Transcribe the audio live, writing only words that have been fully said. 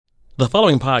The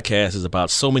following podcast is about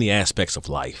so many aspects of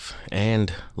life,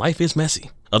 and life is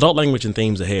messy. Adult language and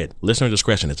themes ahead. Listener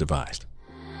discretion is advised.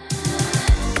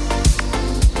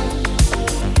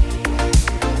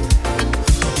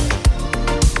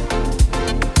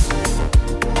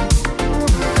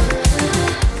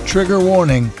 Trigger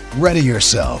warning, ready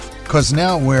yourself, because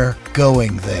now we're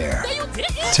going there.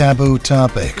 Taboo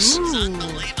topics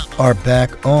are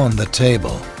back on the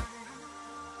table.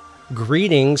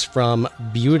 Greetings from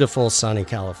beautiful sunny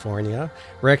California.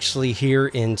 We're actually here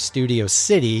in Studio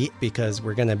City because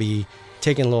we're going to be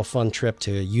taking a little fun trip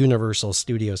to Universal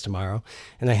Studios tomorrow.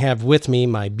 And I have with me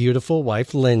my beautiful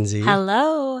wife, Lindsay.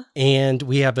 Hello. And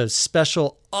we have a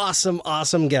special,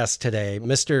 awesome guest today,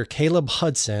 Mr. Caleb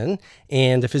Hudson.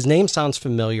 And if his name sounds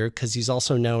familiar, because he's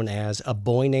also known as A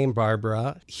Boy Named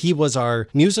Barbara, he was our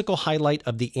musical highlight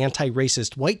of the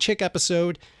Anti-Racist White Chick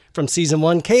episode from season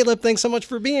 1. Caleb, thanks so much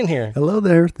for being here. Hello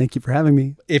there. Thank you for having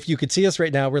me. If you could see us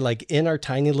right now, we're like in our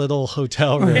tiny little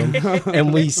hotel room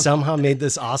and we somehow made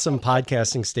this awesome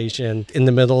podcasting station in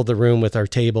the middle of the room with our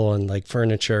table and like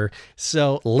furniture.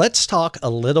 So let's talk a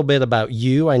little bit about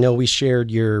you. I know we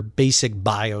shared your basic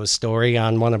bio story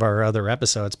on one of our other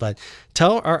episodes, but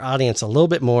tell our audience a little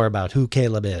bit more about who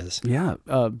Caleb is. Yeah.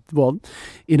 Well,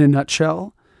 in a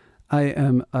nutshell, I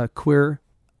am a queer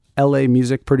LA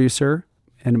music producer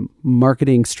and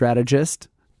marketing strategist,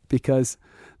 because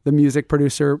the music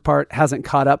producer part hasn't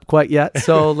caught up quite yet.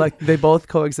 So like they both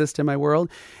coexist in my world.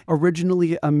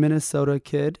 Originally a Minnesota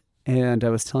kid, and I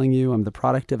was telling you I'm the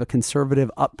product of a conservative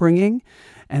upbringing,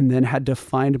 and then had to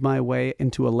find my way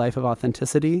into a life of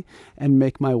authenticity and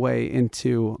make my way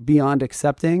into beyond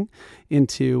accepting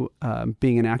into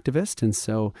being an activist. And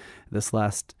so this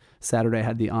last Saturday I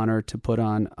had the honor to put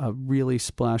on a really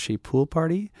splashy pool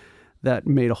party that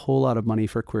made a whole lot of money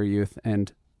for queer youth,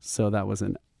 and so that was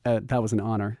an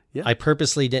honor. Yeah. I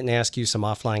purposely didn't ask you some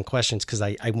offline questions because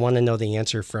I want to know the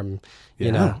answer from,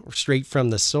 you know, straight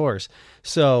from the source.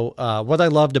 So what I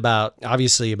loved about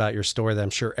your story that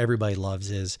I'm sure everybody loves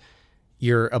is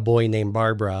you're a boy named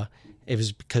Barbara. It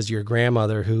was because your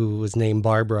grandmother, who was named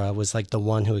Barbara, was like the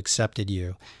one who accepted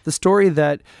you. The story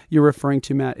that you're referring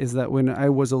to, Matt, is that when I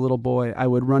was a little boy, I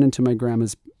would run into my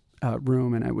grandma's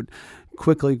room and I would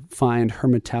quickly find her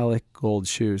metallic gold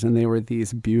shoes, and they were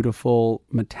these beautiful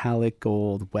metallic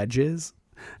gold wedges.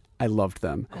 I loved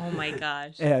them. Oh my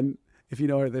gosh. And if you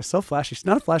know her, they're so flashy. She's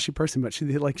not a flashy person, but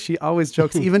she always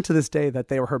jokes, even to this day, that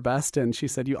they were her best. And she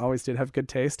said, you always did have good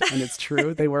taste. And it's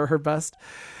true. They were her best.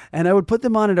 And I would put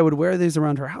them on and I would wear these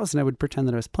around her house, and I would pretend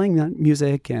that I was playing that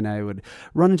music, and I would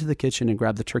run into the kitchen and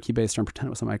grab the turkey baster and pretend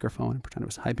it was a microphone and pretend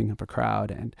it was hyping up a crowd.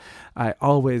 And I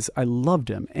loved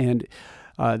him. And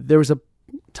there was a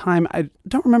time, I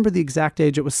don't remember the exact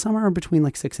age, it was somewhere between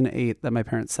like 6 and 8 that my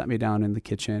parents sat me down in the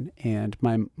kitchen, and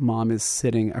my mom is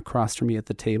sitting across from me at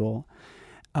the table.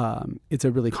 It's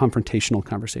a really confrontational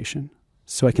conversation,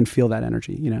 so I can feel that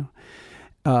energy, you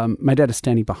know. My dad is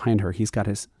standing behind her. He's got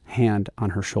his hand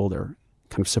on her shoulder,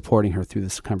 kind of supporting her through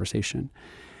this conversation.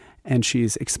 And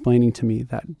she's explaining to me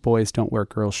that boys don't wear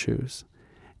girls' shoes,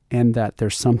 and that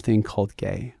there's something called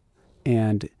gay.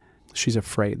 And she's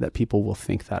afraid that people will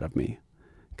think that of me,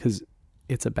 because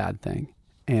it's a bad thing.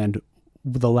 And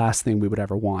the last thing we would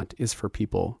ever want is for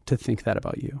people to think that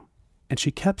about you. And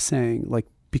she kept saying, like,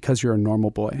 because you're a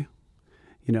normal boy,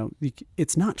 you know,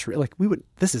 it's not true. Like,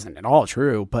 this isn't at all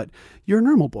true, but you're a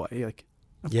normal boy. Like,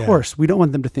 of course, we don't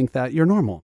want them to think that you're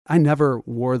normal. I never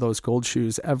wore those gold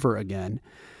shoes ever again.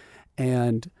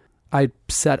 And I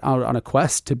set out on a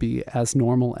quest to be as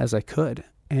normal as I could.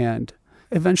 And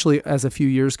eventually, as a few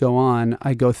years go on,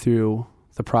 I go through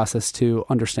the process to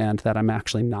understand that I'm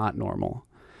actually not normal,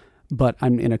 but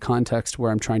I'm in a context where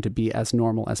I'm trying to be as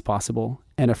normal as possible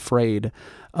and afraid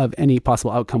of any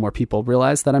possible outcome where people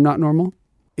realize that I'm not normal.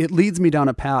 It leads me down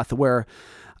a path where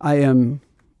I am,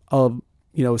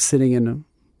 sitting in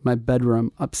my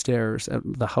bedroom upstairs at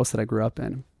the house that I grew up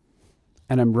in,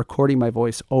 and I'm recording my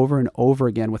voice over and over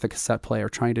again with a cassette player,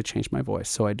 trying to change my voice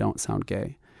so I don't sound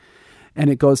gay. And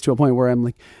it goes to a point where I'm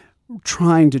like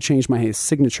trying to change my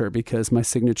signature because my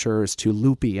signature is too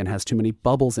loopy and has too many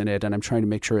bubbles in it. And I'm trying to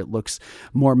make sure it looks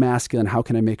more masculine. How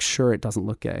can I make sure it doesn't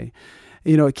look gay?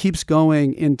 You know, it keeps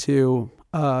going into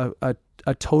a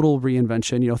total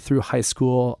reinvention. You know, through high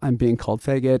school, I'm being called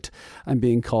faggot. I'm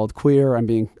being called queer. I'm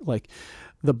being like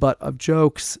the butt of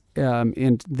jokes.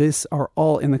 And this are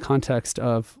all in the context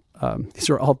of, these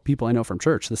are all people I know from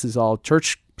church. This is all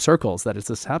church circles that is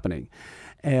this happening.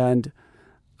 And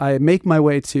I make my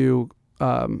way to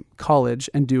college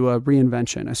and do a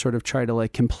reinvention. I sort of try to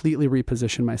like completely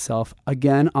reposition myself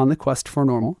again on the quest for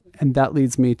normal. And that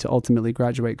leads me to ultimately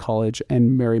graduate college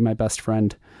and marry my best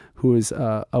friend, who is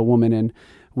a woman. And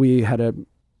we had a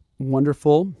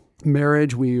wonderful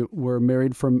marriage. We were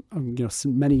married for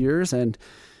many years, and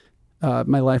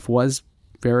my life was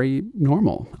very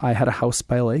normal. I had a house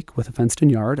by a lake with a fenced-in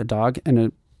yard, a dog,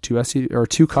 and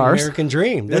two cars. American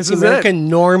dream. That's This the is American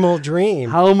normal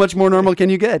dream. How much more normal can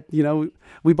you get?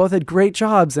 We both had great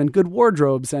jobs and good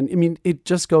wardrobes. And I mean, it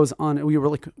just goes on. We were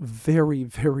like very,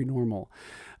 very normal.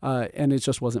 And it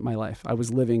just wasn't my life. I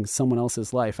was living someone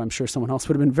else's life. I'm sure someone else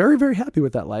would have been very, very happy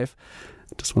with that life.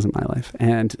 It just wasn't my life.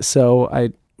 And so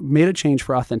I made a change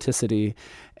for authenticity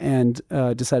and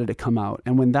decided to come out.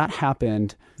 And when that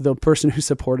happened, the person who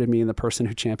supported me and the person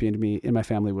who championed me in my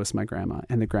family was my grandma,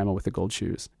 and the grandma with the gold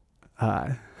shoes.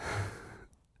 I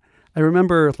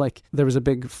remember there was a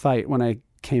big fight when I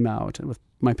came out with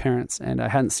my parents, and I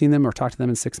hadn't seen them or talked to them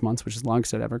in 6 months, which is the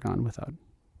longest I'd ever gone without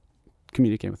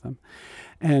communicating with them.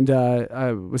 And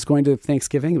I was going to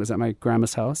Thanksgiving. It was at my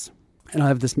grandma's house. And I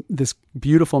have this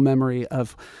beautiful memory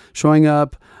of showing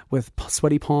up with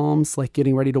sweaty palms, like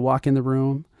getting ready to walk in the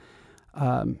room.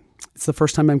 It's the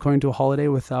first time I'm going to a holiday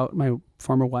without my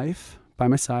former wife by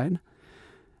my side.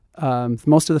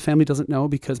 Most of the family doesn't know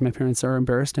because my parents are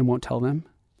embarrassed and won't tell them.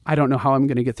 I don't know how I'm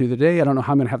going to get through the day. I don't know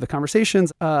how I'm going to have the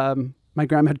conversations. My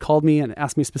grandma had called me and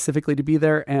asked me specifically to be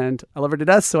there, and I love her to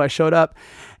death, so I showed up.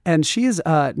 And she is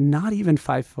not even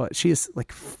 5 foot. She is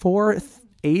like 4'8"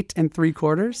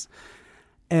 3/4.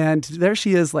 And there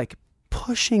she is, like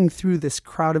pushing through this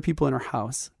crowd of people in her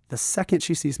house. The second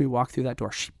she sees me walk through that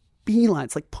door, she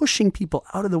beelines, like pushing people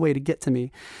out of the way to get to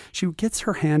me. She gets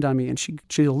her hand on me and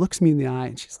she looks me in the eye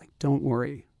and she's like, "Don't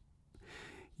worry.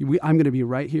 I'm going to be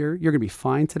right here. You're going to be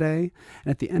fine today.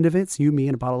 And at the end of it, it's you, me,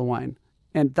 and a bottle of wine."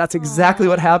 And that's exactly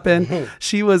what happened.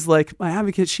 She was like my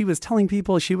advocate. She was telling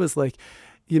people. She was like,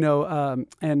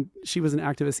 and she was an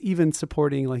activist, even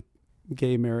supporting like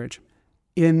gay marriage.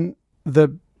 In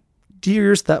the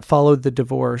years that followed the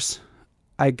divorce,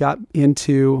 I got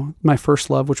into my first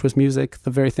love, which was music,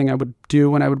 the very thing I would do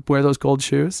when I would wear those gold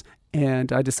shoes.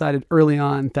 And I decided early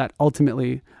on that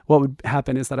ultimately what would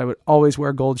happen is that I would always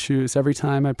wear gold shoes every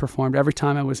time I performed, every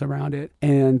time I was around it,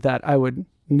 and that I would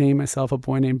name myself a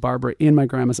boy named Barbara in my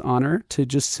grandma's honor to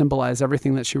just symbolize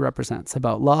everything that she represents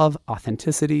about love,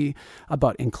 authenticity,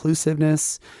 about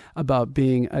inclusiveness, about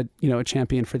being a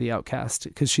champion for the outcast,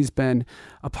 because she's been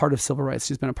a part of civil rights.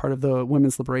 She's been a part of the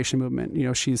women's liberation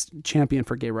movement. She's champion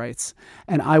for gay rights.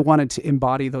 And I wanted to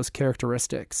embody those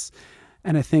characteristics.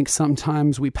 And I think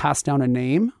sometimes we pass down a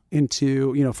name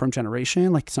into, from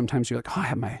generation. Like sometimes you're like, "Oh, I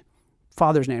have my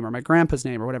father's name or my grandpa's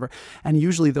name or whatever." And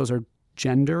usually those are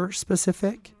gender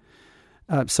specific.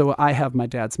 So I have my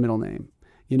dad's middle name,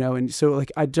 and so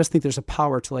like, I just think there's a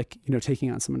power to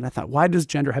taking on someone. And I thought, why does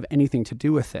gender have anything to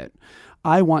do with it?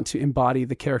 I want to embody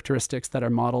the characteristics that are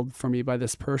modeled for me by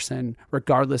this person,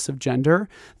 regardless of gender.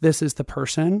 This is the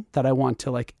person that I want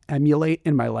to emulate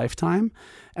in my lifetime.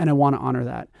 And I want to honor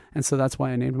that. And so that's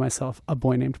why I named myself a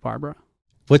boy named Barbara.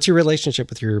 What's your relationship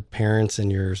with your parents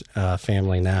and your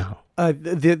family now?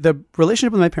 The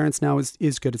relationship with my parents now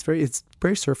is good. It's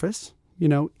very surface.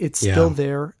 It's still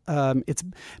there. It's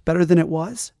better than it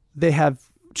was. They have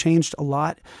changed a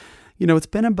lot. It's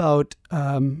been about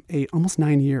almost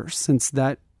 9 years since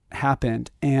that happened.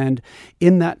 And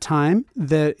in that time,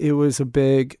 that it was a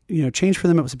big, change for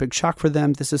them. It was a big shock for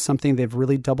them. This is something they've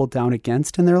really doubled down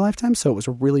against in their lifetime. So it was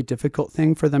a really difficult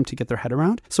thing for them to get their head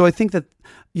around. So I think that,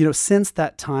 since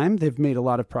that time, they've made a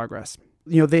lot of progress.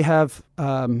 They have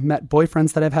met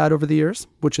boyfriends that I've had over the years,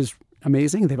 which is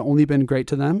amazing. They've only been great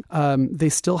to them. They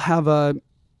still have a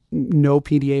no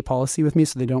PDA policy with me,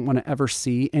 so they don't want to ever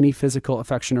see any physical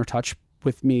affection or touch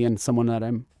with me and someone that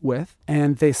I'm with.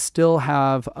 And they still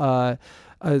have a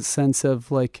sense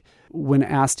of when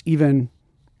asked even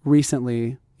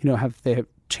recently, have they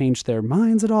changed their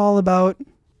minds at all about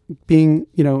being,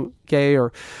 gay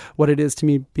or what it is to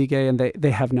me be gay? And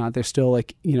they have not. They're still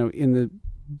in the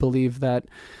belief that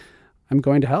I'm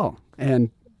going to hell. And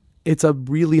it's a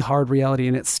really hard reality,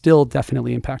 and it still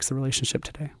definitely impacts the relationship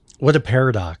today. What a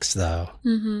paradox, though,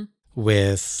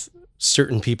 with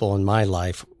certain people in my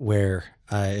life where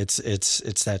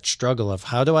it's that struggle of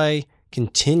how do I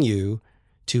continue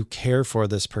to care for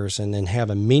this person and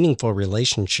have a meaningful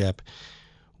relationship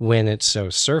when it's so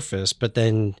surface. But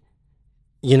then,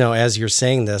 as you're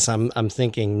saying this, I'm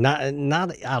thinking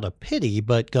not out of pity,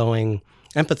 but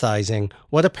empathizing,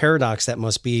 what a paradox that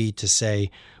must be to say,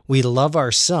 we love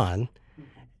our son,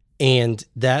 and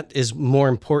that is more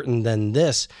important than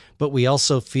this, but we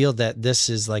also feel that this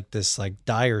is this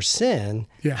dire sin.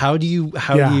 Yeah. How do you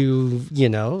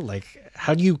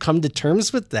come to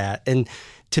terms with that? And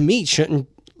to me, shouldn't,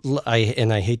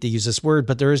 and I hate to use this word,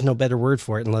 but there is no better word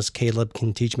for it unless Caleb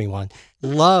can teach me one.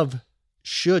 Love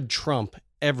should trump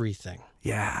everything.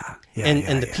 Yeah.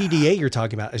 And the PDA you're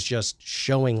talking about is just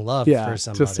showing love for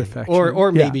somebody. Just affection.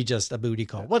 Or maybe just a booty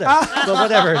call. Whatever. But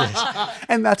whatever it is.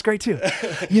 And that's great too.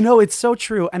 It's so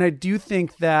true. And I do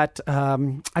think that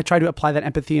I try to apply that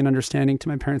empathy and understanding to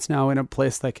my parents now in a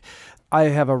place like I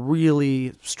have a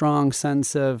really strong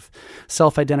sense of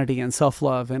self-identity and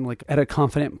self-love and like at a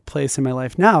confident place in my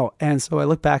life now. And so I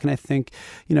look back and I think,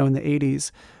 in the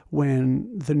 80s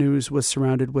when the news was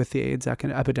surrounded with the AIDS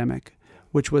epidemic,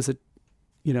 which was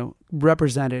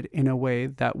represented in a way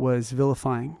that was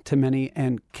vilifying to many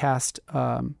and cast,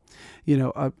 a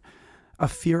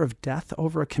fear of death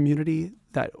over a community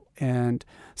and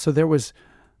so there was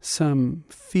some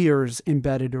fears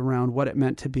embedded around what it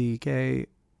meant to be gay,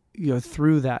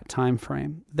 through that time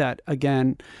frame that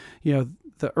again,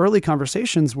 the early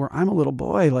conversations where I'm a little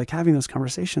boy, like having those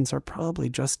conversations are probably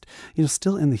just,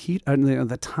 still in the heat,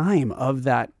 the time of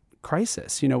that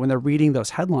crisis, when they're reading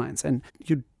those headlines and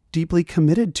you deeply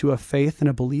committed to a faith and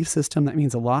a belief system that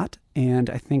means a lot. And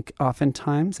I think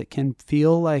oftentimes it can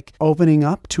feel like opening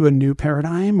up to a new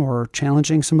paradigm or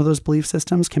challenging some of those belief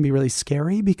systems can be really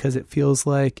scary because it feels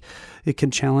like it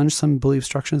can challenge some belief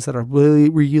structures that are really,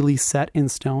 really set in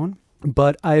stone.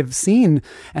 But I've seen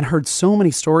and heard so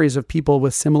many stories of people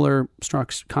with similar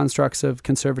constructs of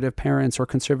conservative parents or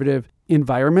conservative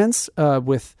environments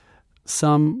with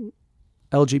some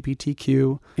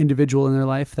LGBTQ individual in their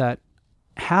life that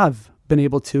have been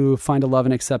able to find a love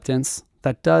and acceptance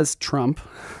that does trump.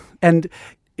 And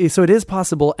so it is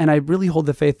possible. And I really hold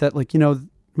the faith that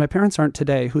my parents aren't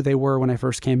today who they were when I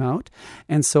first came out.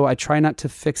 And so I try not to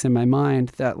fix in my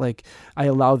mind that I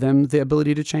allow them the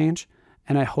ability to change.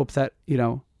 And I hope that,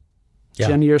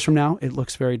 10 years from now, it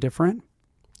looks very different.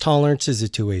 Tolerance is a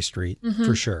two-way street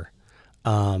for sure.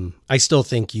 I still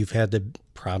think you've had to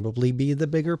probably be the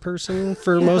bigger person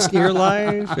for most of your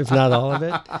life, if not all of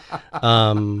it.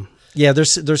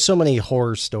 There's so many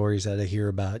horror stories that I hear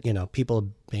about, people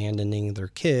abandoning their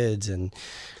kids and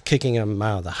kicking them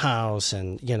out of the house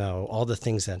and, all the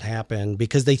things that happen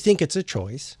because they think it's a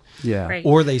choice. Yeah. Right.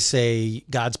 Or they say,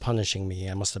 God's punishing me.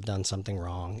 I must have done something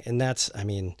wrong. And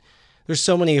there's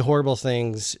so many horrible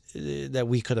things that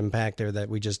we could unpack there that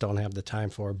we just don't have the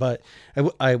time for. But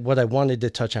what I wanted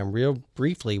to touch on real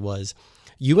briefly was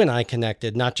you and I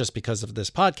connected, not just because of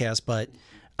this podcast, but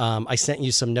I sent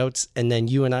you some notes and then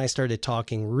you and I started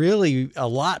talking really a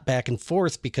lot back and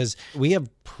forth because we have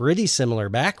pretty similar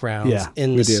backgrounds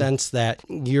in the sense that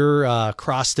your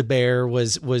cross to bear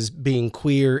was being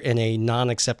queer in a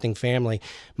non-accepting family.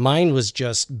 Mine was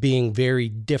just being very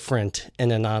different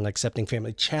in a non-accepting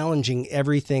family, challenging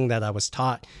everything that I was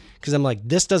taught because I'm like,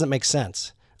 this doesn't make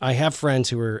sense. I have friends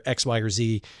who are X, Y, or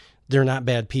Z. They're not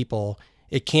bad people.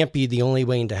 It can't be the only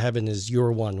way into heaven is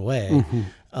your one way. Mm-hmm.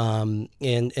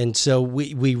 And so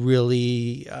we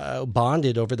really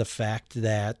bonded over the fact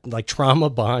that trauma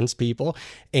bonds people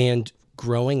and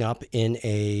growing up in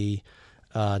a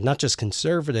not just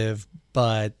conservative,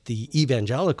 but the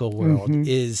evangelical world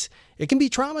it can be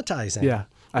traumatizing. Yeah.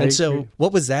 And so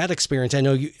what was that experience? I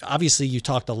know you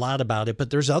talked a lot about it,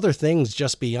 but there's other things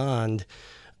just beyond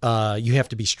you have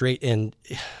to be straight and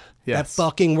that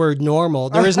fucking word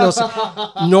normal. There is no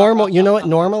normal. You know what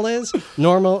normal is?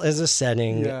 Normal is a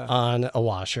setting on a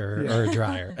washer or a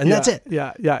dryer. And that's it.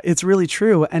 Yeah. It's really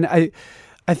true. And I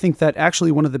think that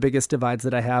actually one of the biggest divides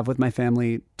that I have with my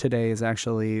family today is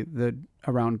actually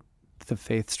around the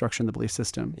faith structure and the belief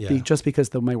system. Yeah. Just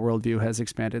because my worldview has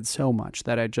expanded so much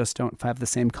that I just don't have the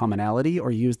same commonality or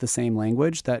use the same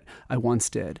language that I once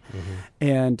did. Mm-hmm.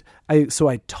 And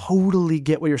I totally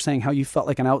get what you're saying, how you felt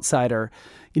like an outsider.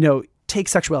 Take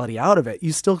sexuality out of it.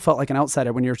 You still felt like an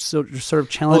outsider when you're sort of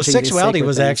challenging. Well, sexuality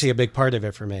was actually a big part of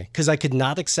it for me because I could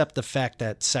not accept the fact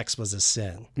that sex was a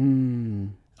sin.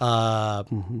 And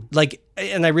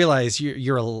I realize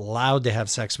you're allowed to have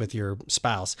sex with your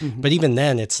spouse, but even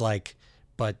then it's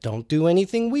but don't do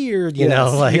anything weird, you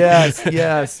know?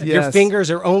 Yes. Your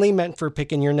fingers are only meant for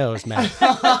picking your nose, Matt.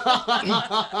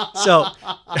 So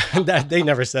they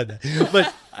never said that,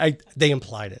 but they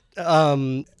implied it.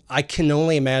 I can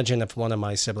only imagine if one of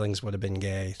my siblings would have been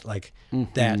gay,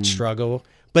 that struggle.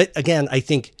 But again, I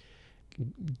think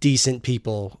decent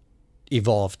people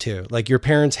evolve too. Your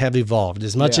parents have evolved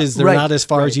as much as they're not as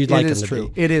far as you'd like them to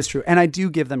be. It is true. And I do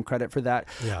give them credit for that.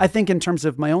 Yeah. I think in terms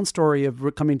of my own story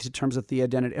of coming to terms with the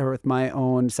identity or with my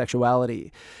own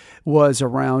sexuality was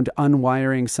around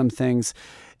unwiring some things.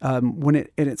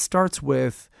 It starts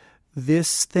with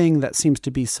this thing that seems to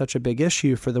be such a big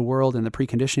issue for the world and the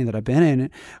preconditioning that I've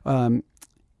been in,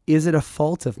 Is it a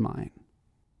fault of mine?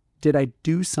 Did I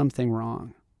do something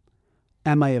wrong?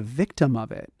 Am I a victim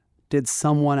of it? Did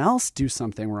someone else do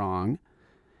something wrong?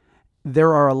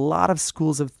 There are a lot of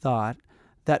schools of thought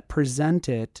that present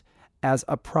it as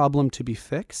a problem to be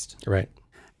fixed. Right.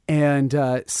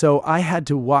 And so I had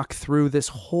to walk through this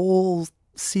whole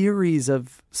series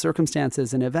of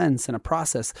circumstances and events and a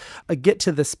process, get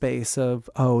to the space of,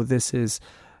 oh, this is,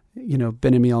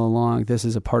 been in me all along. This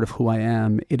is a part of who I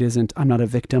am. I'm not a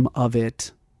victim of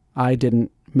it. I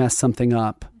didn't mess something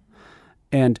up.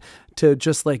 And to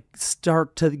just like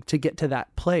start to get to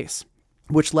that place,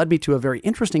 which led me to a very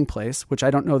interesting place, which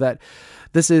I don't know that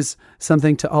this is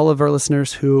something to all of our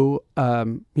listeners who,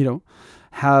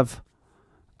 have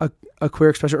a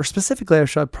queer expression, or specifically, I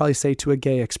should probably say to a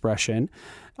gay expression.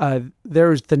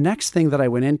 There's the next thing that I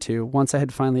went into once I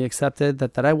had finally accepted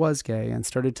that I was gay and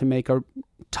started to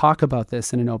talk about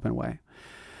this in an open way.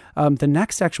 The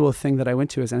next actual thing that I went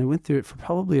to and I went through it for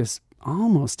probably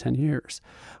almost 10 years,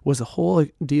 was a whole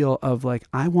deal of like,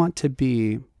 I want to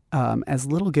be as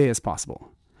little gay as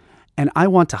possible. And I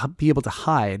want to be able to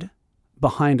hide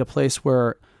behind a place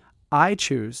where I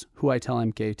choose who I tell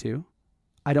I'm gay to.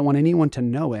 I don't want anyone to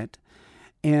know it.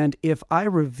 And if I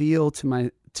reveal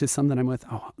to some that I'm with,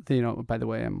 by the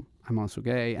way, I'm also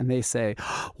gay, and they say,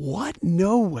 what?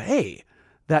 No way.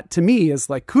 That to me is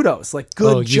like kudos, like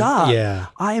good job. Yeah.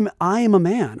 I am a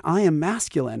man. I am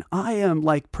masculine. I am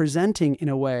like presenting in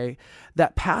a way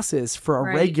that passes for a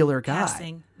regular guy.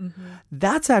 Passing. Mm-hmm.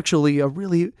 That's actually a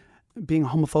really being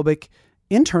homophobic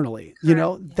internally.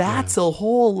 Correct. That's a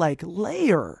whole like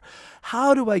layer.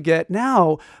 How do I get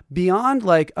now beyond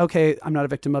like, okay, I'm not a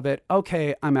victim of it.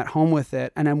 Okay, I'm at home with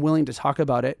it and I'm willing to talk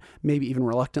about it, maybe even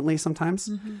reluctantly sometimes.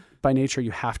 Mm-hmm. By nature, you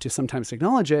have to sometimes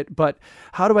acknowledge it. But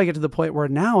how do I get to the point where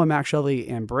now I'm actually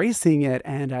embracing it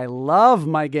and I love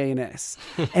my gayness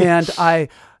and I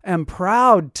am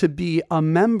proud to be a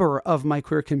member of my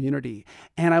queer community.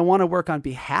 And I want to work on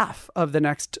behalf of the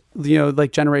next,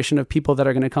 generation of people that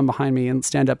are going to come behind me and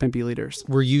stand up and be leaders.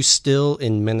 Were you still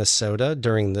in Minnesota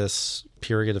during this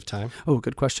period of time? Oh,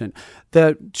 good question.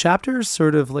 The chapters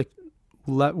sort of like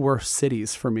were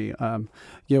cities for me.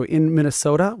 In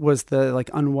Minnesota was the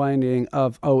like unwinding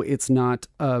of, it's not,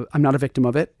 I'm not a victim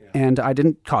of it and I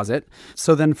didn't cause it.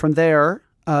 So then from there,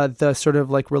 the sort of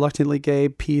like reluctantly gay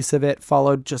piece of it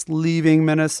followed just leaving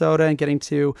Minnesota and getting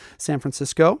to San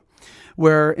Francisco,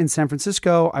 where in San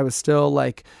Francisco, I was still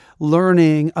like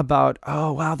learning about,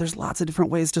 oh, wow, there's lots of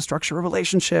different ways to structure a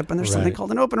relationship. And there's something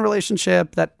called an open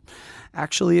relationship that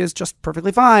actually is just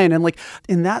perfectly fine. And like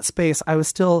in that space, I was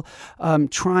still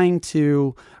trying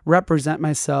to represent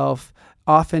myself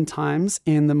oftentimes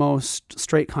in the most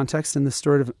straight context, in the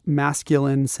sort of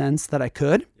masculine sense that I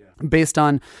could. Based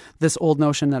on this old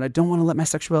notion that I don't want to let my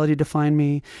sexuality define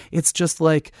me. It's just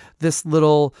like this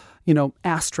little,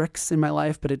 asterisk in my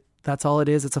life, but that's all it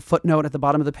is. It's a footnote at the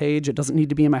bottom of the page. It doesn't need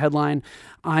to be in my headline.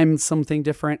 I'm something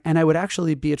different. And I would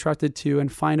actually be attracted to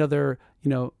and find other,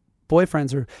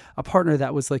 boyfriends or a partner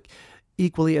that was like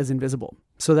equally as invisible.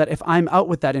 So that if I'm out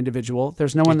with that individual,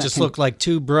 there's no one that just can... look like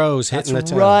two bros hitting the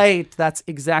town. Right. That's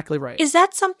exactly right. Is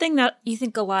that something that you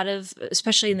think a lot of,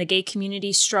 especially in the gay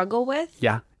community, struggle with?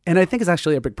 Yeah. And I think it's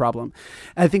actually a big problem.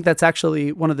 I think that's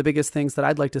actually one of the biggest things that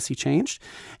I'd like to see changed.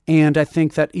 And I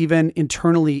think that even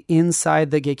internally inside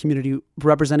the gay community,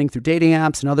 representing through dating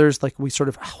apps and others, like we sort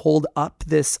of hold up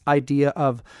this idea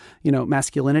of,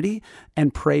 masculinity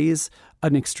and praise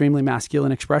an extremely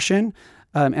masculine expression.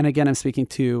 And again, I'm speaking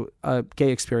to a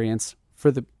gay experience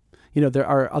for the, there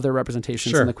are other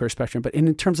representations in the queer spectrum, but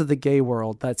in terms of the gay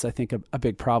world, that's, I think, a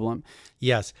big problem.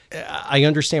 Yes, I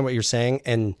understand what you're saying.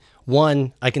 And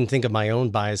one, I can think of my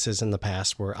own biases in the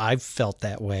past where I've felt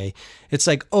that way. It's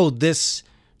like, oh, this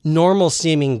normal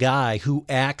seeming guy who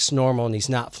acts normal and he's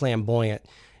not flamboyant,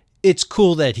 it's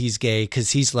cool that he's gay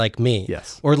because he's like me.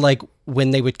 Yes. Or like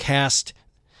when they would cast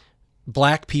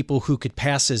black people who could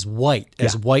pass as white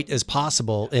as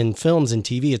possible in films and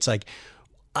TV, it's like,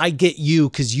 I get you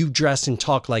because you dress and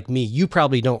talk like me. You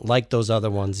probably don't like those other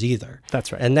ones either.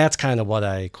 That's right. And that's kind of what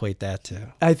I equate that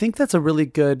to. I think that's a really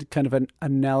good kind of an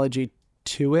analogy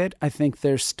to it. I think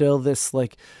there's still this,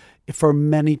 like, for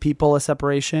many people, a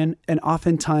separation and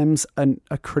oftentimes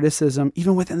a criticism,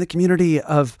 even within the community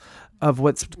of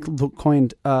what's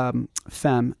coined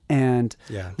femme and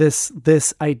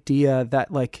this idea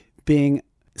that like being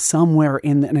somewhere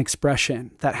in an expression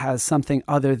that has something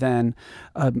other than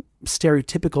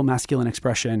stereotypical masculine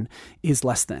expression is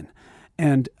less than.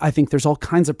 And I think there's all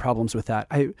kinds of problems with that.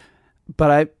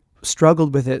 But I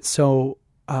struggled with it so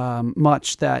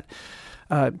much that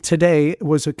today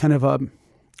was a kind of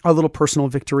a little personal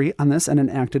victory on this and an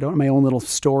anecdote, my own little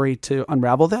story to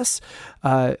unravel this.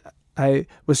 I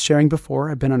was sharing before,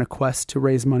 I've been on a quest to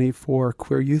raise money for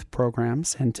queer youth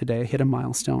programs, and today I hit a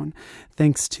milestone.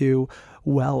 Thanks to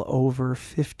well over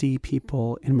 50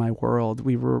 people in my world,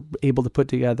 we were able to put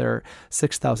together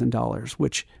 $6,000,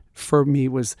 which for me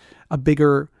was a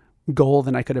bigger goal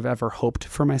than I could have ever hoped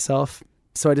for myself.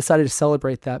 So I decided to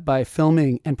celebrate that by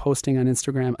filming and posting on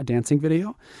Instagram a dancing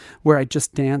video where I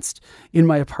just danced in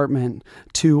my apartment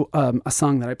to a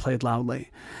song that I played loudly.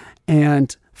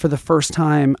 And for the first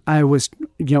time, I was,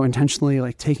 intentionally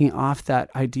like taking off that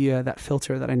idea, that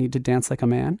filter that I need to dance like a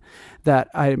man, that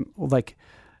I'm like,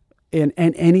 in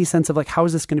any sense of like, how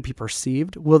is this going to be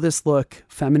perceived? Will this look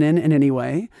feminine in any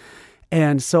way?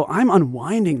 And so I'm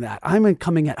unwinding that. I'm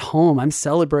coming at home. I'm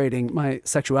celebrating my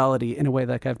sexuality in a way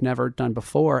that I've never done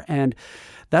before. And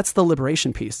that's the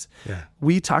liberation piece. Yeah.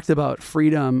 We talked about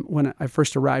freedom when I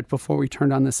first arrived before we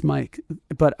turned on this mic.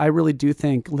 But I really do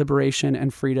think liberation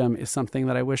and freedom is something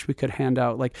that I wish we could hand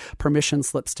out, like permission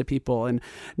slips to people, and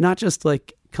not just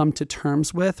like come to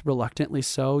terms with, reluctantly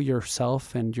so,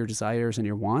 yourself and your desires and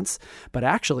your wants, but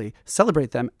actually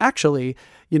celebrate them. Actually,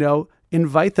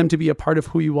 invite them to be a part of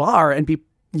who you are and be,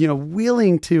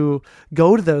 willing to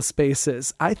go to those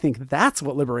spaces. I think that's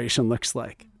what liberation looks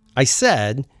like.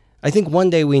 I think one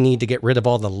day we need to get rid of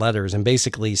all the letters and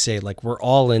basically say, like, we're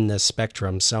all in this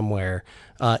spectrum somewhere.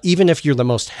 Even if you're the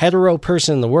most hetero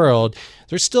person in the world,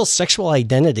 there's still sexual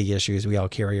identity issues we all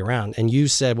carry around. And you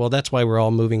said, well, that's why we're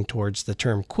all moving towards the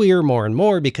term queer more and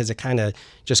more, because it kind of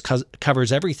just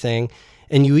covers everything.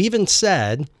 And you even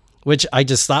said, which I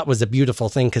just thought was a beautiful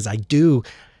thing, because I do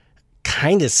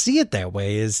kind of see it that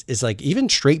way, is like even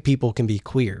straight people can be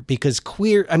queer, because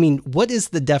queer, I mean, what is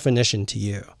the definition to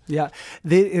you? Yeah.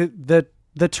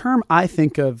 The term I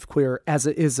think of queer as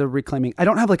it is a reclaiming. I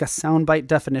don't have like a soundbite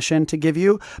definition to give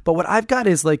you, but what I've got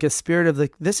is like a spirit of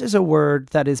like, this is a word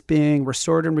that is being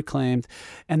restored and reclaimed,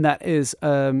 and that is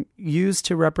used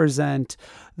to represent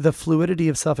the fluidity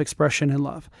of self-expression and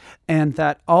love. And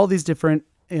that all these different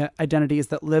identities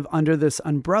that live under this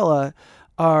umbrella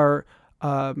are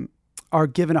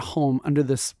given a home under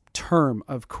this term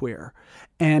of queer.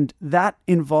 And that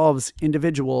involves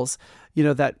individuals,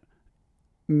 that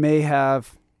may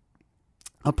have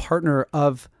a partner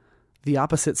of the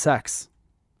opposite sex.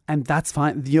 And that's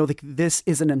fine. This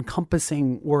is an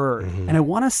encompassing word. Mm-hmm. And I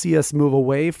want to see us move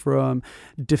away from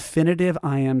definitive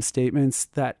I am statements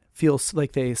that feels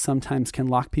like they sometimes can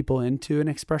lock people into an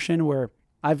expression, where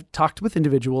I've talked with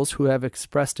individuals who have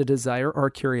expressed a desire or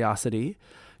a curiosity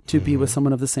to be with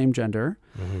someone of the same gender.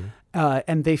 Mm-hmm.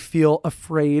 And they feel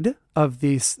afraid of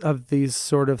these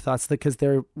sort of thoughts because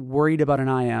they're worried about an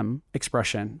I am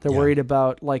expression. They're worried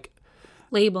about like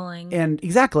labeling. And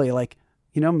exactly, like,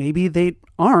 maybe they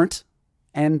aren't,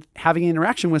 and having an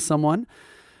interaction with someone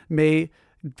may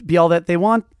be all that they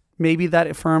want. Maybe that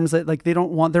affirms that like they're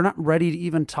not ready to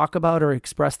even talk about or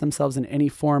express themselves in any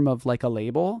form of like a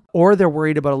label, or they're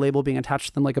worried about a label being attached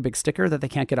to them like a big sticker that they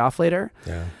can't get off later.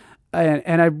 Yeah.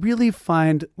 And I really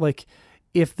find like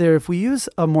if we use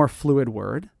a more fluid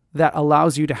word that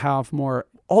allows you to have more,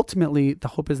 ultimately the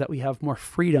hope is that we have more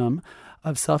freedom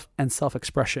of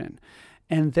self-expression,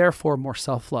 and therefore more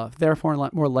self-love, therefore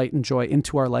more light and joy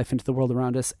into our life, into the world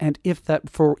around us. And if that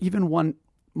for even one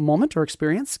moment or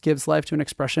experience gives life to an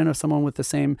expression of someone with the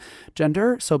same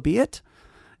gender, so be it.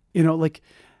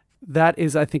 That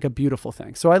is, I think, a beautiful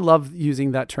thing. So I love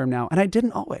using that term now. And I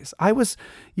didn't always.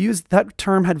 That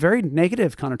term had very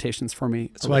negative connotations for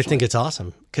me. So I think it's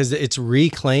awesome, because it's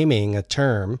reclaiming a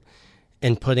term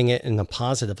and putting it in a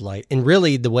positive light. And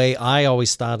really the way I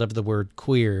always thought of the word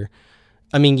queer,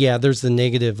 I mean, yeah, there's the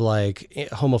negative, like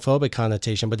homophobic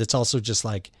connotation, but it's also just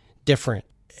like different.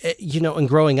 And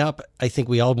growing up, I think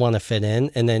we all want to fit in.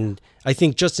 And then I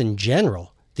think just in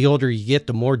general, the older you get,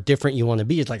 the more different you want to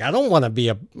be. It's like, I don't want to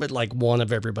be like one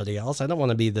of everybody else. I don't want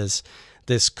to be this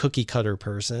cookie cutter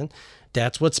person.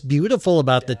 That's what's beautiful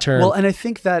about the term. Well, and I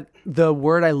think that the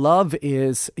word I love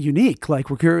is unique. Like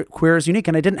queer is unique.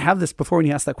 And I didn't have this before when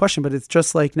you asked that question, but it's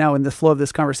just like now in the flow of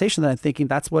this conversation that I'm thinking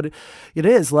that's what it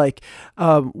is. Like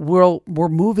we're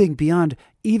moving beyond,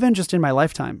 even just in my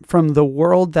lifetime, from the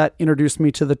world that introduced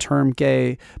me to the term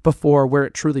gay before, where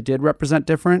it truly did represent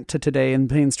different, to today in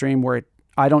mainstream where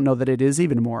I don't know that it is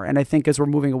even more. And I think as we're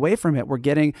moving away from it, we're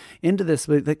getting into this,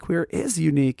 that queer is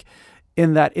unique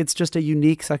in that it's just a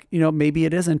unique, maybe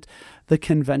it isn't the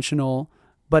conventional,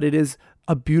 but it is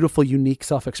a beautiful, unique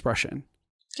self-expression.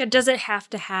 Does it have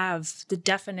to have the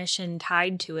definition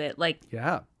tied to it? Like,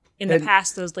 in the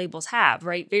past, those labels have,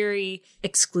 right? Very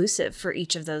exclusive for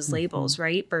each of those labels,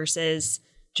 right? Versus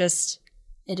just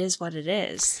it is what it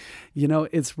is. You know,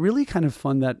 it's really kind of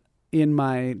fun that in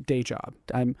my day job,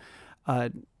 I'm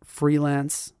a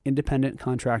freelance independent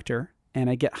contractor, and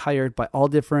I get hired by all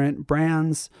different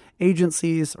brands,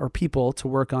 agencies, or people to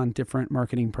work on different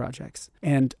marketing projects.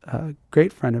 And a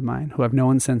great friend of mine who I've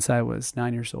known since I was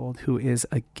 9 years old, who is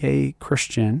a gay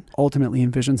Christian, ultimately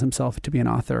envisions himself to be an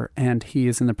author. And he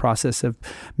is in the process of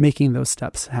making those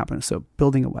steps happen. So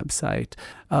building a website,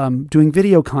 doing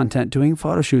video content, doing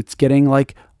photo shoots, getting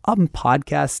like a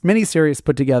podcast miniseries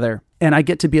put together. And I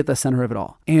get to be at the center of it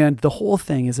all. And the whole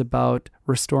thing is about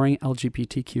restoring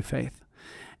LGBTQ faith.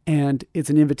 And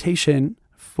it's an invitation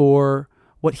for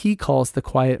what he calls the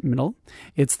quiet middle.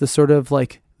 It's the sort of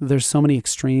like, there's so many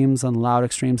extremes and loud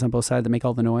extremes on both sides that make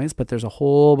all the noise, but there's a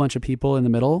whole bunch of people in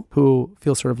the middle who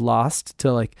feel sort of lost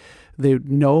to like, they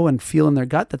know and feel in their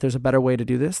gut that there's a better way to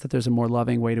do this, that there's a more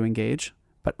loving way to engage,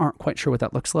 but aren't quite sure what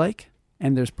that looks like.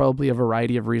 And there's probably a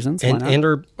variety of reasons. And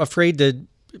are afraid to,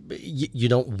 you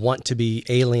don't want to be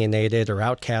alienated or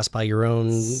outcast by your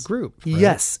own group. Right?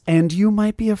 Yes. And you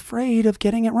might be afraid of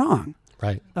getting it wrong.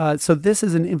 Right. So this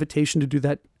is an invitation to do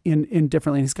that in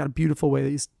differently. And he's got a beautiful way that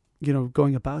he's,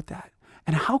 going about that.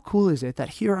 And how cool is it that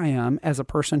here I am as a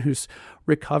person who's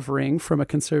recovering from a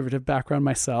conservative background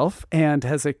myself and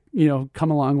has,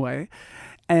 come a long way.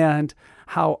 And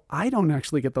how I don't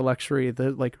actually get the luxury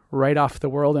to like write off the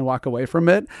world and walk away from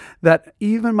it, that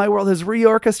even my world is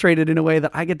reorchestrated in a way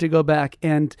that I get to go back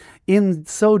and in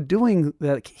so doing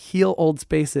that heal old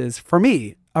spaces for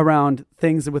me around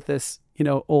things with this,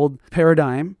 old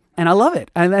paradigm. And I love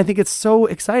it. And I think it's so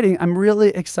exciting. I'm really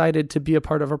excited to be a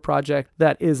part of a project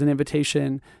that is an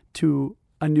invitation to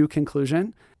a new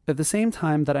conclusion. At the same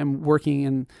time that I'm working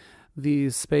in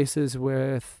these spaces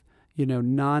with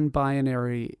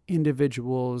non-binary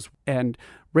individuals and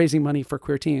raising money for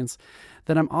queer teens,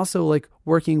 then I'm also like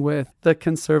working with the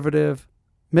conservative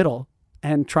middle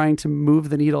and trying to move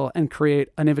the needle and create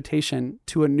an invitation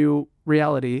to a new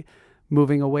reality,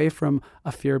 moving away from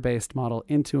a fear-based model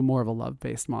into more of a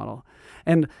love-based model.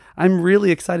 And I'm really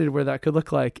excited where that could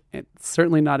look like. It's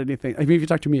certainly not anything. I mean, if you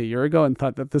talked to me a year ago and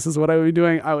thought that this is what I would be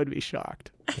doing, I would be shocked.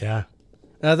 Yeah.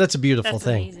 That's a beautiful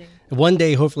thing. Amazing. One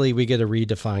day, hopefully, we get to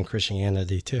redefine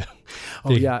Christianity too.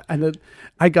 Oh, yeah. And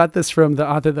I got this from the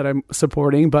author that I'm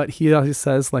supporting, but he always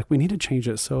says, like, we need to change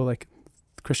it. So, like,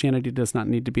 Christianity does not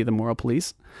need to be the moral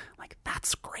police. Like,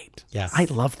 that's great. Yeah. I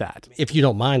love that. If you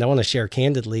don't mind, I want to share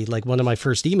candidly, like one of my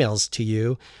first emails to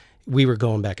you, we were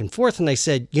going back and forth, and I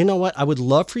said, you know what? I would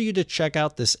love for you to check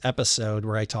out this episode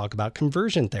where I talk about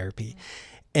conversion therapy.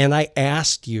 And I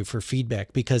asked you for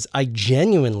feedback because I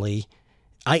genuinely...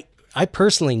 I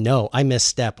personally know I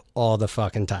misstep all the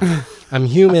fucking time. I'm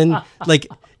human.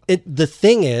 The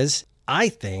thing is, I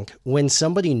think when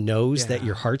somebody knows that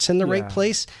your heart's in the right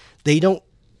place, they don't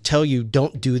tell you,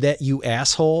 don't do that, you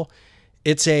asshole.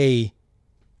 It's I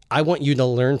want you to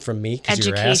learn from me because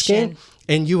you're asking.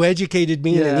 And you educated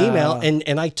me in an email,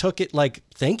 and I took it like,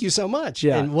 thank you so much.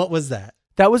 Yeah. And what was that?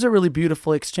 That was a really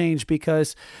beautiful exchange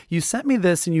because you sent me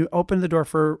this and you opened the door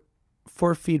for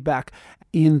feedback.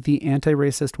 In the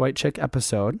anti-racist white chick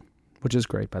episode, which is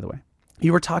great, by the way,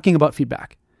 you were talking about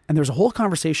feedback. And there's a whole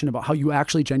conversation about how you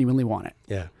actually genuinely want it.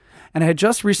 Yeah. And I had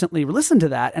just recently listened to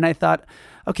that, and I thought,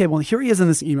 okay, well, here he is in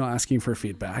this email asking for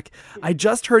feedback. I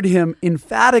just heard him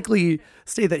emphatically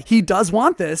state that he does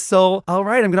want this. So, all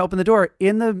right, I'm going to open the door.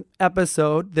 In the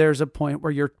episode, there's a point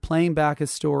where you're playing back a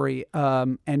story,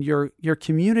 and you're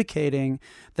communicating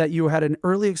that you had an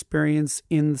early experience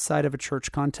inside of a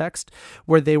church context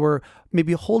where they were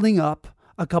maybe holding up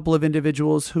a couple of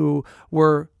individuals who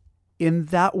were in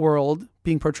that world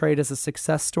being portrayed as a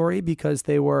success story because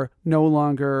they were no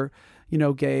longer,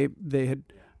 gay. They had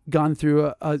gone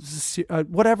through a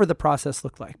whatever the process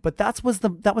looked like. But that was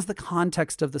the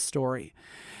context of the story.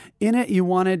 In it, you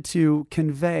wanted to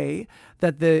convey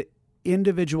that the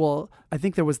individual, I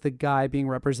think there was the guy being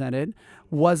represented,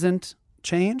 wasn't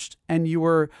changed, and you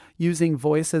were using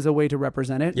voice as a way to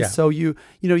represent it. Yeah. So you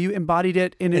embodied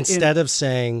it instead of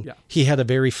saying he had a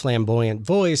very flamboyant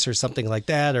voice or something like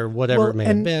that, or whatever it may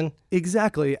have been.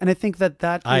 Exactly. And I think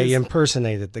that I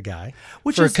impersonated the guy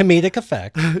for comedic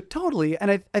effect. Totally.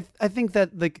 And I think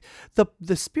that like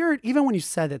the spirit, even when you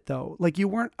said it though, like it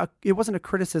wasn't a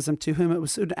criticism to him. It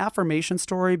was an affirmation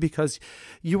story because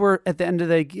you were at the end of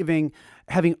the day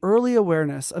having early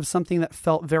awareness of something that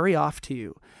felt very off to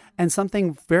you. And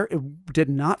something did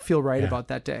not feel right about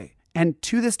that day. And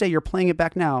to this day, you're playing it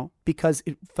back now because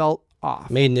it felt off.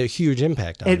 Made a huge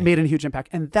impact on it. me. Made a huge impact.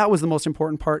 And that was the most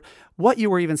important part. What you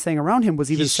were even saying around him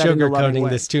was even He's said in a loving sugarcoating way.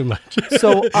 this too much.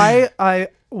 So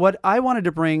what I wanted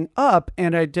to bring up,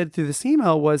 and I did through this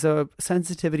email, was a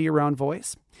sensitivity around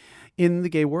voice. In the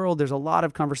gay world, there's a lot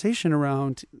of conversation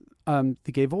around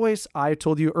the gay voice. I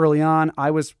told you early on,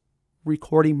 I was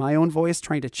recording my own voice,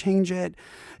 trying to change it.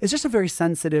 It's just a very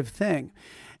sensitive thing.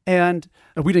 And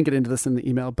we didn't get into this in the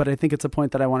email, but I think it's a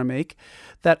point that I want to make,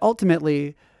 that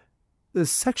ultimately the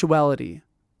sexuality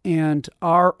and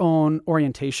our own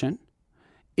orientation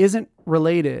isn't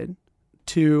related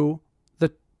to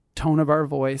the tone of our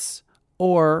voice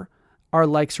or our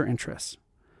likes or interests.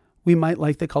 We might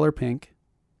like the color pink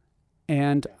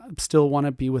and still want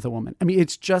to be with a woman. I mean,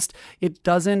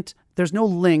 there's no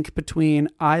link between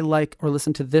I like or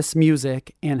listen to this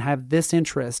music and have this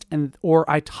interest, or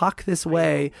I talk this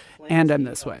way and I'm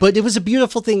this way. But it was a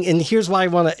beautiful thing, and here's why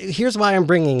I'm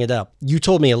bringing it up. You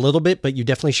told me a little bit, but you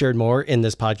definitely shared more in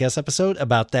this podcast episode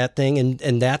about that thing,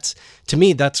 and that's, to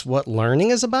me, that's what learning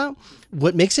is about.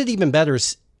 What makes it even better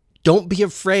is don't be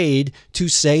afraid to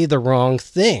say the wrong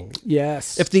thing.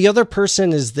 Yes. If the other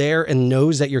person is there and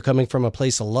knows that you're coming from a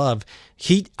place of love,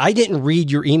 I didn't read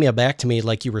your email back to me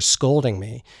like you were scolding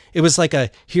me. It was like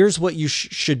here's what you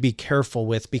should be careful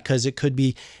with, because it could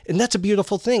be, and that's a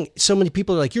beautiful thing. So many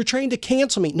people are like, you're trying to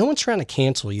cancel me. No one's trying to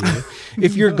cancel you.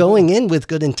 If you're going in with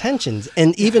good intentions,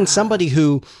 and even somebody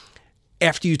who,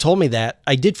 after you told me that,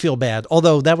 I did feel bad.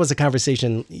 Although that was a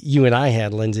conversation you and I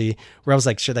had, Lindsay, where I was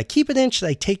like, should I keep it in? Should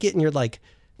I take it? And you're like,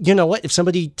 you know what? If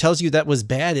somebody tells you that was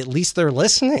bad, at least they're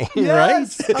listening,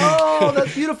 yes. right? Oh,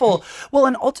 that's beautiful. Well,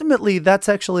 and ultimately, that's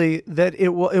actually that it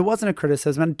wasn't a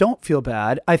criticism. And don't feel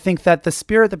bad. I think that the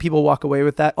spirit that people walk away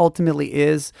with that ultimately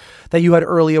is that you had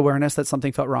early awareness that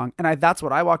something felt wrong. And that's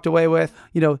what I walked away with.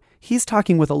 You know, he's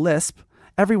talking with a lisp.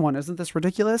 Everyone, isn't this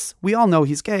ridiculous? We all know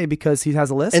he's gay because he has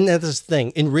a lisp. And that's the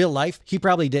thing. In real life, he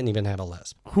probably didn't even have a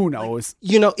lisp. Who knows?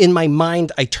 You know, in my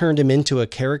mind, I turned him into a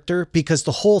character because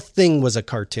the whole thing was a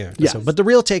cartoon. Yes. But the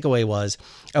real takeaway was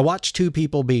I watched two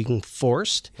people being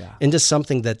forced into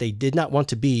something that they did not want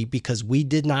to be because we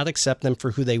did not accept them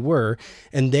for who they were.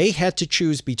 And they had to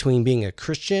choose between being a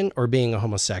Christian or being a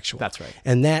homosexual. That's right.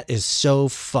 And that is so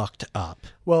fucked up.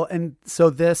 Well, and so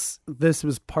this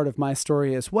was part of my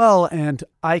story as well. And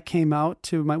I came out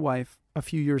to my wife a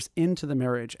few years into the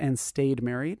marriage and stayed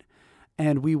married.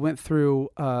 And we went through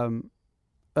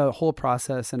a whole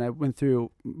process, and I went through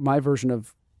my version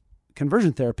of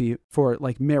conversion therapy for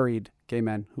like married gay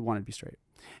men who wanted to be straight.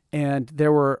 And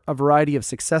there were a variety of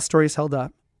success stories held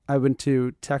up. I went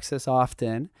to Texas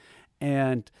often,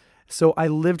 and so I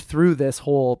lived through this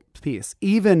whole piece,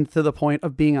 even to the point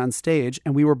of being on stage,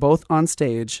 and we were both on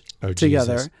stage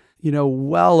together. Jesus. You know,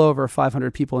 well over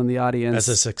 500 people in the audience. As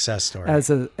a success story. As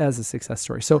a success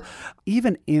story. So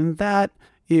even in that,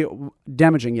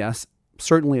 damaging, yes,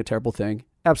 certainly a terrible thing.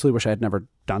 Absolutely wish I had never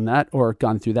done that or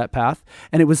gone through that path.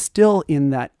 And it was still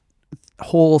in that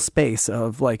whole space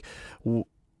of like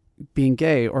being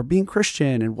gay or being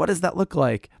Christian, and what does that look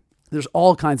like? There's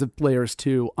all kinds of layers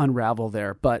to unravel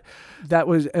there, but that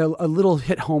was a little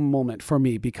hit home moment for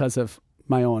me because of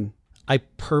my own. I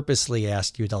purposely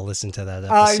asked you to listen to that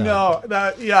episode. I know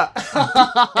that, yeah.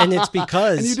 And it's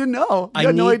because... And you didn't know. You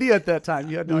had no idea at that time.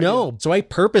 You had no idea. So I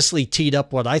purposely teed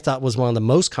up what I thought was one of the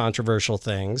most controversial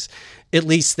things, at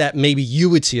least that maybe you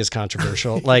would see as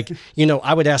controversial. Like, you know,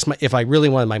 I would ask if I really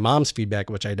wanted my mom's feedback,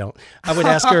 which I don't, I would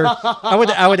ask her,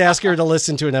 I would ask her to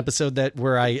listen to an episode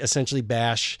where I essentially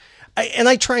bash... And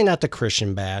I try not to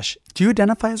Christian bash. Do you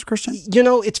identify as a Christian? You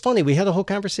know, it's funny. We had a whole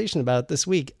conversation about it this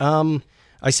week.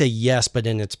 I say yes, but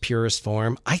in its purest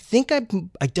form. I think I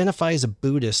identify as a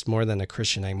Buddhist more than a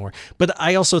Christian anymore. But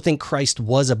I also think Christ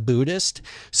was a Buddhist.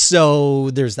 So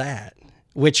there's that,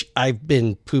 which I've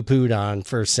been poo-pooed on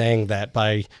for saying that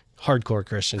by hardcore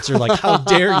Christians. They're like, how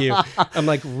dare you? I'm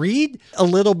like, read a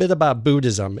little bit about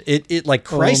Buddhism. It like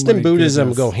Christ and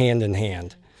Buddhism go hand in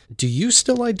hand. Do you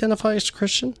still identify as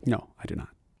Christian? No, I do not.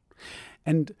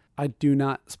 And I do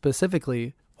not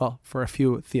specifically, well, for a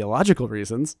few theological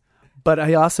reasons, but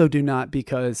I also do not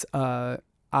because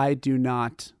I do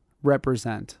not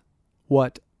represent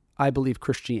what I believe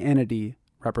Christianity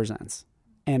represents.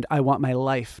 And I want my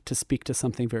life to speak to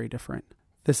something very different.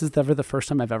 This is never the first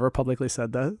time I've ever publicly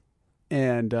said that.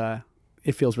 And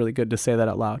it feels really good to say that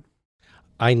out loud.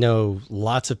 I know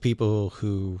lots of people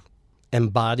who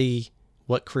embody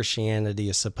what Christianity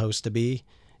is supposed to be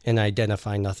and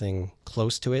identify nothing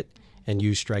close to it. And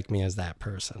you strike me as that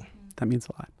person. That means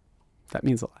a lot. That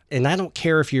means a lot. And I don't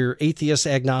care if you're atheist,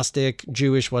 agnostic,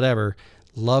 Jewish, whatever.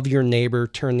 Love your neighbor,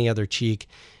 turn the other cheek.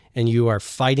 and you are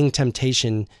fighting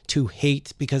temptation to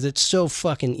hate because it's so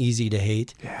fucking easy to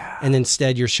hate. Yeah. And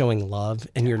instead you're showing love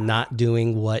and you're not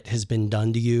doing what has been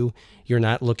done to you. You're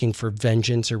not looking for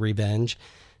vengeance or revenge.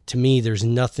 To me, there's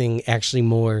nothing actually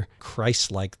more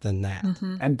Christ-like than that.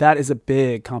 Mm-hmm. And that is a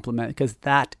big compliment, because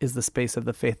that is the space of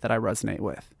the faith that I resonate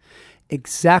with.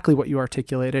 Exactly what you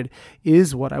articulated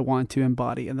is what I want to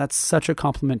embody. And that's such a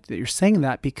compliment that you're saying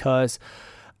that, because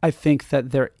I think that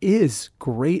there is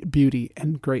great beauty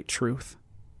and great truth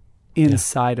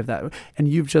inside of that. And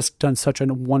you've just done such a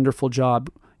wonderful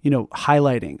job,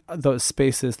 highlighting those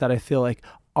spaces that I feel like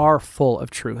are full of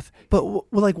truth. But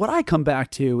what I come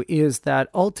back to is that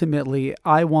ultimately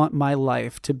I want my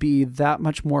life to be that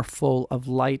much more full of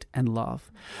light and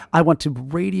love. I want to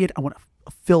radiate. I want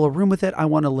to fill a room with it. I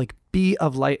want to be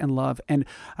of light and love. And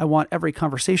I want every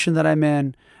conversation that I'm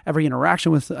in, every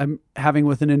interaction I'm having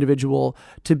with an individual,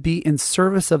 to be in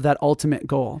service of that ultimate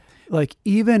goal.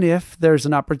 Even if there's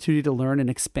an opportunity to learn and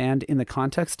expand in the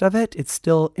context of it, it's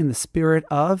still in the spirit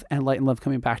of and light and love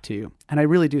coming back to you. And I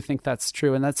really do think that's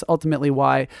true. And that's ultimately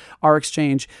why our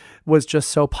exchange was just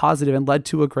so positive and led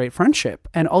to a great friendship.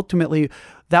 And ultimately,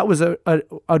 that was a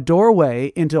doorway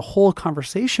into a whole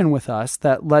conversation with us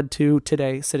that led to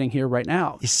today, sitting here right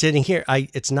now. Sitting here,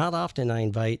 it's not often I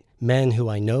invite men who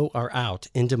I know are out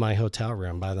into my hotel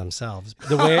room by themselves.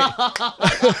 The way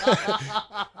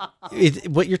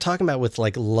what you're talking about with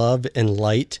love and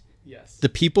light, yes, the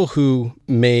people who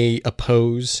may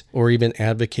oppose or even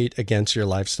advocate against your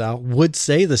lifestyle would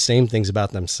say the same things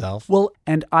about themselves. Well,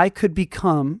 and I could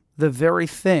become the very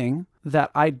thing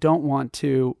that I don't want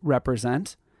to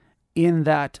represent, in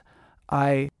that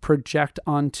I project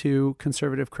onto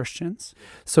conservative Christians.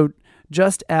 So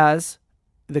just as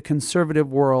the conservative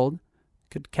world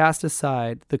could cast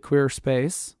aside the queer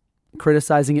space,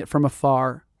 criticizing it from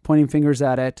afar, pointing fingers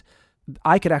at it,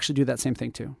 I could actually do that same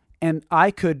thing too. And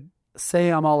I could say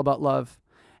I'm all about love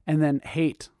and then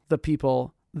hate the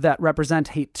people that represent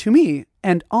hate to me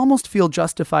and almost feel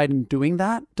justified in doing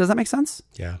that. Does that make sense?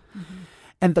 Yeah. Mm-hmm.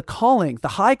 And the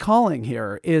high calling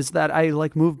here is that I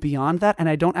move beyond that, and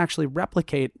I don't actually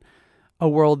replicate a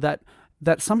world that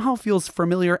somehow feels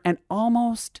familiar and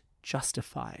almost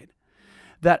justified.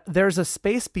 That there's a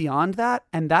space beyond that,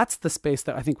 and that's the space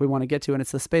that I think we want to get to, and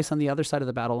it's the space on the other side of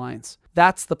the battle lines.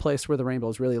 That's the place where the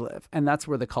rainbows really live, and that's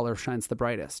where the color shines the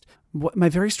brightest. My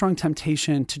very strong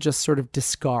temptation to just sort of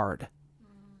discard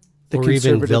the or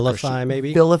even vilify, Christian.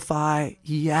 maybe? Vilify,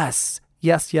 yes.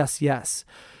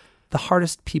 The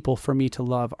hardest people for me to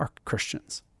love are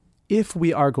Christians. If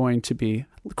we are going to be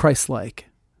Christ-like,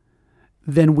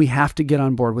 then we have to get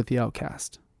on board with the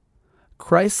outcast.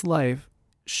 Christ's life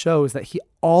shows that he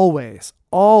always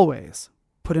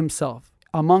put himself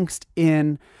amongst,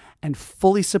 in, and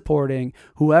fully supporting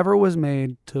whoever was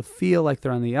made to feel like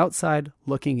they're on the outside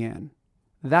looking in.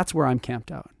 That's where I'm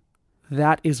camped out.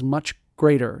 That is much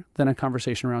greater than a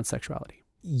conversation around sexuality.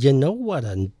 You know what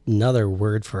another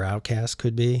word for outcast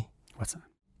could be? What's that?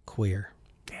 Queer.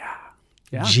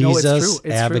 Yeah. Jesus no, it's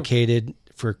true. advocated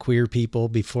for queer people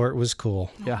before it was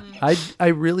cool. Yeah. I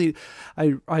really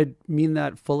mean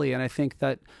that fully. And I think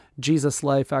that Jesus'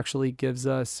 life actually gives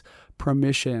us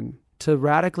permission to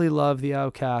radically love the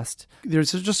outcast.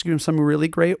 There's just some really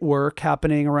great work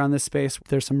happening around this space.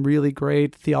 There's some really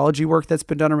great theology work that's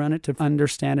been done around it to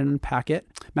understand and unpack it.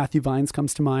 Matthew Vines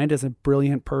comes to mind as a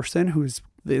brilliant person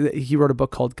he wrote a book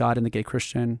called God and the Gay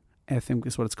Christian, I think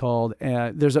is what it's called.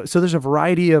 There's a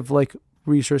variety of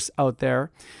research out there.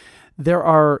 There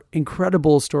are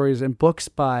incredible stories and books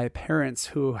by parents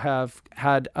who have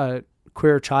had a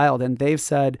queer child, and they've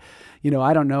said,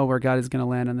 I don't know where God is going to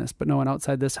land on this, but no one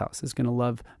outside this house is going to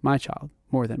love my child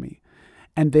more than me.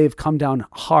 And they've come down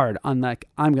hard on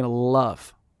I'm going to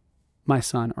love my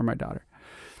son or my daughter.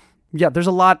 Yeah, there's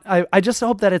a lot. I just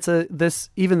hope that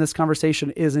this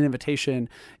conversation is an invitation.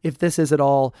 If this is at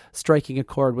all striking a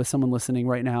chord with someone listening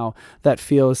right now that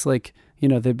feels like,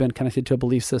 they've been connected to a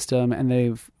belief system and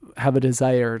they have a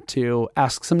desire to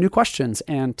ask some new questions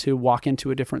and to walk into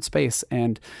a different space.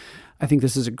 And I think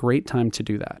this is a great time to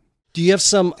do that. Do you have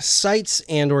some sites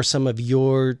and or some of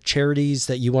your charities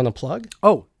that you want to plug?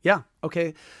 Oh, yeah.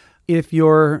 Okay. If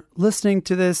you're listening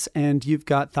to this and you've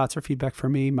got thoughts or feedback for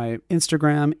me, my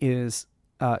Instagram is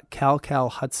Cal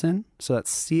Hudson. So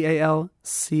that's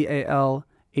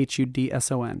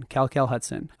CalCalHudson, Cal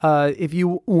Hudson. If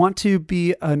you want to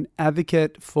be an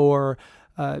advocate for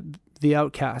the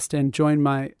outcast and join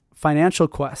my financial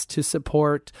quest to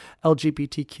support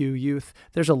LGBTQ youth,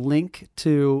 there's a link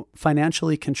to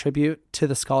financially contribute to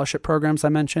the scholarship programs I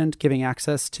mentioned, giving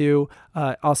access to.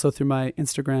 Also through my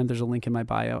Instagram, there's a link in my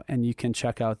bio, and you can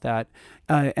check out that.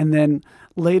 And then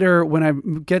later, when I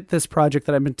get this project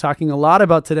that I've been talking a lot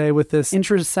about today with this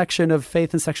intersection of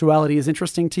faith and sexuality is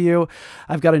interesting to you,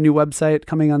 I've got a new website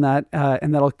coming on that,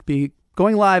 and that'll be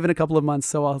going live in a couple of months.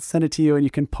 So I'll send it to you and you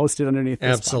can post it underneath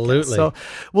this Absolutely. podcast. So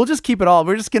we'll just keep it all.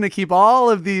 We're just going to keep all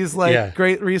of these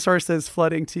great resources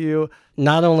flooding to you.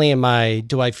 Not only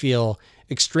do I feel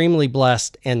extremely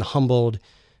blessed and humbled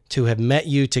to have met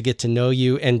you, to get to know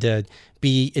you, and to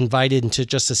be invited into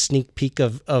just a sneak peek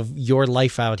of your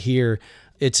life out here.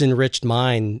 It's enriched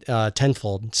mine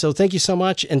tenfold. So thank you so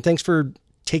much. And thanks for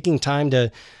taking time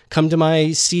to come to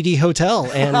my seedy hotel.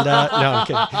 And no, I'm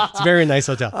kidding. It's a very nice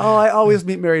hotel. Oh, I always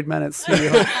meet married men at seedy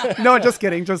hotels. No, just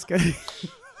kidding.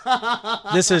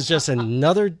 This is just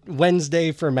another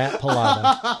Wednesday for Matt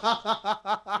Pilata.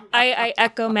 I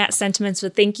echo Matt's sentiments,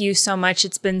 but thank you so much.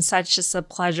 It's been such just a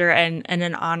pleasure and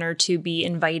an honor to be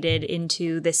invited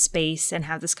into this space and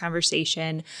have this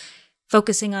conversation,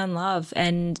 focusing on love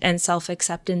and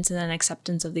self-acceptance and then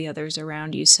acceptance of the others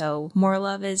around you. So more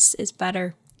love is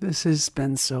better. This has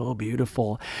been so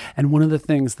beautiful. And one of the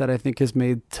things that I think has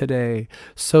made today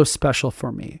so special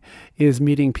for me is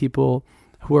meeting people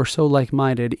who are so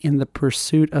like-minded in the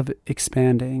pursuit of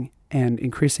expanding and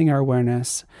increasing our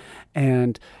awareness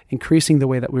and increasing the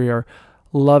way that we are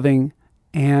loving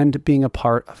and being a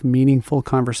part of meaningful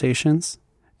conversations.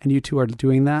 And you two are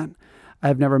doing that.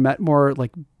 I've never met more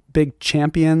big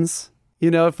champions,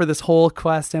 for this whole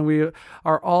quest. And we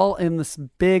are all in this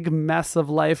big mess of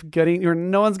life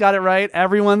no one's got it right.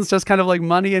 Everyone's just kind of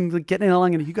money and getting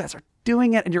along, and you guys are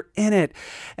doing it, and you're in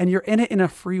it in a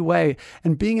free way.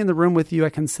 And being in the room with you,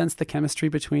 I can sense the chemistry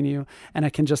between you, and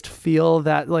I can just feel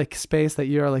that space that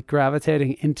you are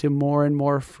gravitating into more and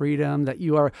more freedom, that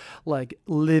you are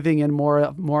living in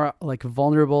more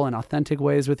vulnerable and authentic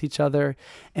ways with each other.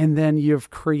 And then you've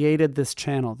created this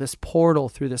channel, this portal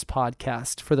through this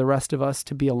podcast for the rest of us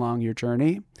to be along your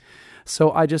journey.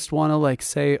 So I just want to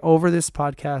say over this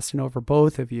podcast and over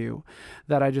both of you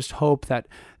that I just hope that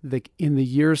in the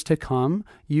years to come,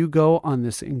 you go on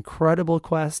this incredible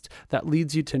quest that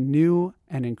leads you to new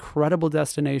and incredible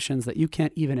destinations that you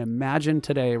can't even imagine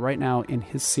today, right now in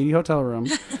his seedy hotel room,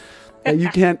 that you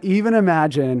can't even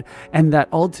imagine. And that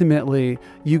ultimately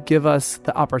you give us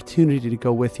the opportunity to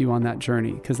go with you on that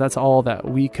journey, because that's all that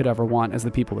we could ever want as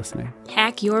the people listening.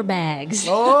 Pack your bags.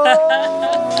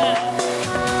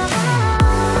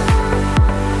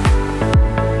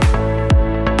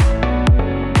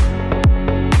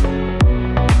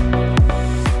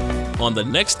 On the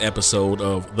next episode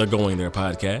of the Going There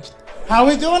podcast. How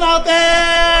we doing out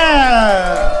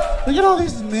there? Look at all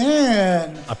these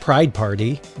men. A pride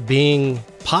party, being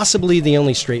possibly the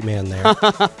only straight man there.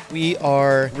 We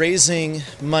are raising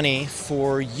money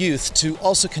for youth to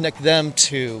also connect them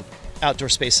to outdoor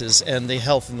spaces and the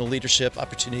health and the leadership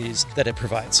opportunities that it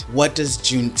provides. What does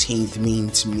Juneteenth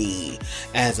mean to me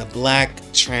as a Black,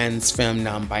 trans, femme,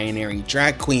 non-binary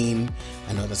drag queen?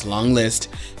 I know there's a long list.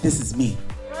 This is me.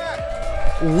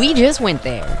 We just went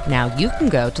there. Now you can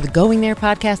go to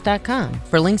thegoingtherepodcast.com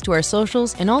for links to our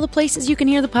socials and all the places you can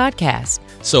hear the podcast.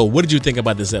 So what did you think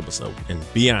about this episode? And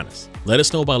be honest. Let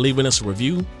us know by leaving us a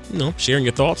review, sharing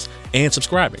your thoughts, and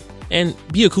subscribing. And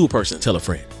be a cool person. Tell a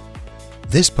friend.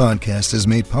 This podcast is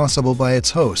made possible by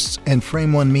its hosts and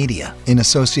Frame One Media in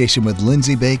association with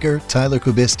Lindsay Baker, Tyler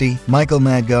Kubisti, Michael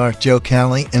Madgar, Joe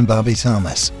Calley, and Bobby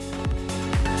Thomas.